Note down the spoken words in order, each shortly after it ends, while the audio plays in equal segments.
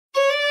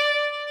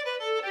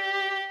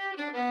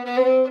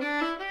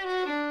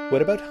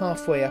We're about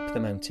halfway up the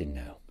mountain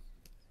now,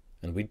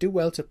 and we'd do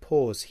well to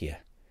pause here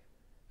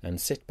and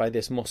sit by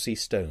this mossy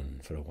stone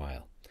for a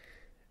while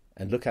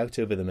and look out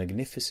over the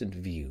magnificent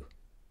view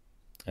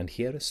and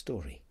hear a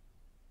story.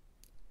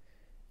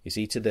 You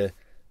see, to the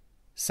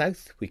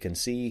south we can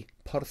see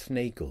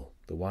Porthnagle,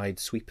 the wide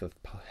sweep of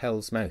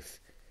Hell's Mouth,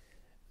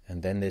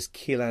 and then there's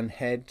Keelan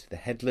Head, the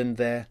headland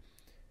there,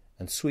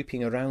 and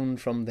sweeping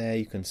around from there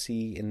you can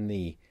see in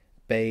the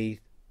bay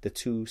the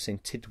two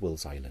St.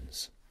 Tidwell's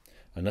Islands,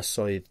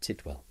 Ynysoedd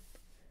Tidwell.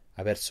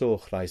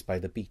 Abersoch lies by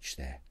the beach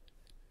there,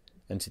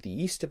 and to the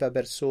east of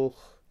Abersoch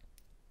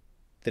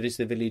there is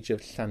the village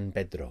of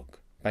Llanbedrog,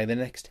 by the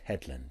next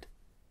headland,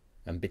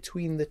 and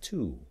between the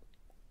two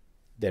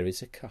there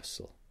is a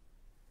castle.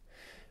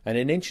 And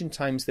in ancient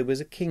times there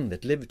was a king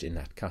that lived in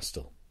that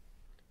castle,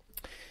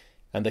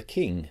 and the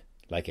king,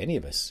 like any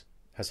of us,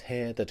 has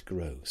hair that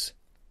grows,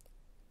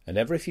 and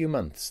every few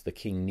months the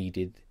king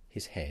needed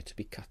his hair to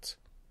be cut.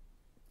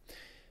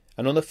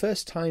 And on the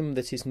first time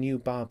that his new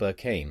barber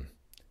came,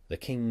 the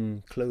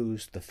king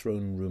closed the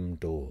throne room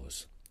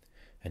doors,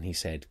 and he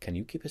said, "Can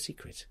you keep a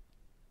secret?"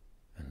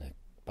 And the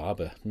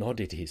barber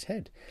nodded his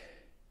head,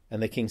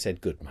 and the king said,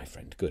 "Good, my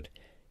friend, good.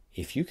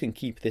 If you can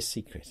keep this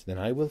secret, then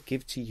I will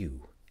give to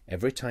you,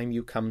 every time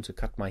you come to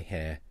cut my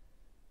hair,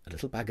 a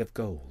little bag of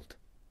gold."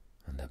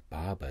 And the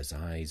barber's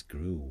eyes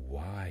grew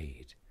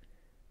wide.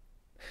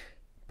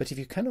 "But if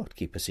you cannot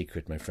keep a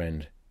secret, my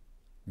friend,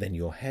 then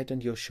your head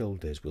and your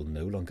shoulders will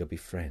no longer be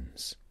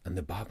friends." And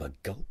the barber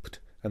gulped,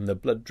 and the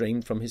blood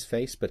drained from his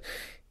face, but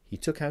he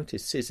took out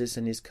his scissors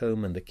and his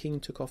comb, and the king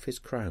took off his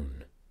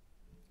crown.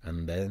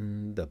 And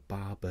then the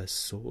barber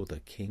saw the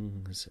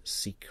king's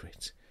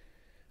secret,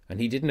 and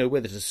he didn't know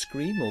whether to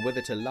scream or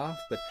whether to laugh,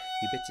 but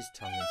he bit his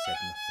tongue and said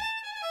nothing.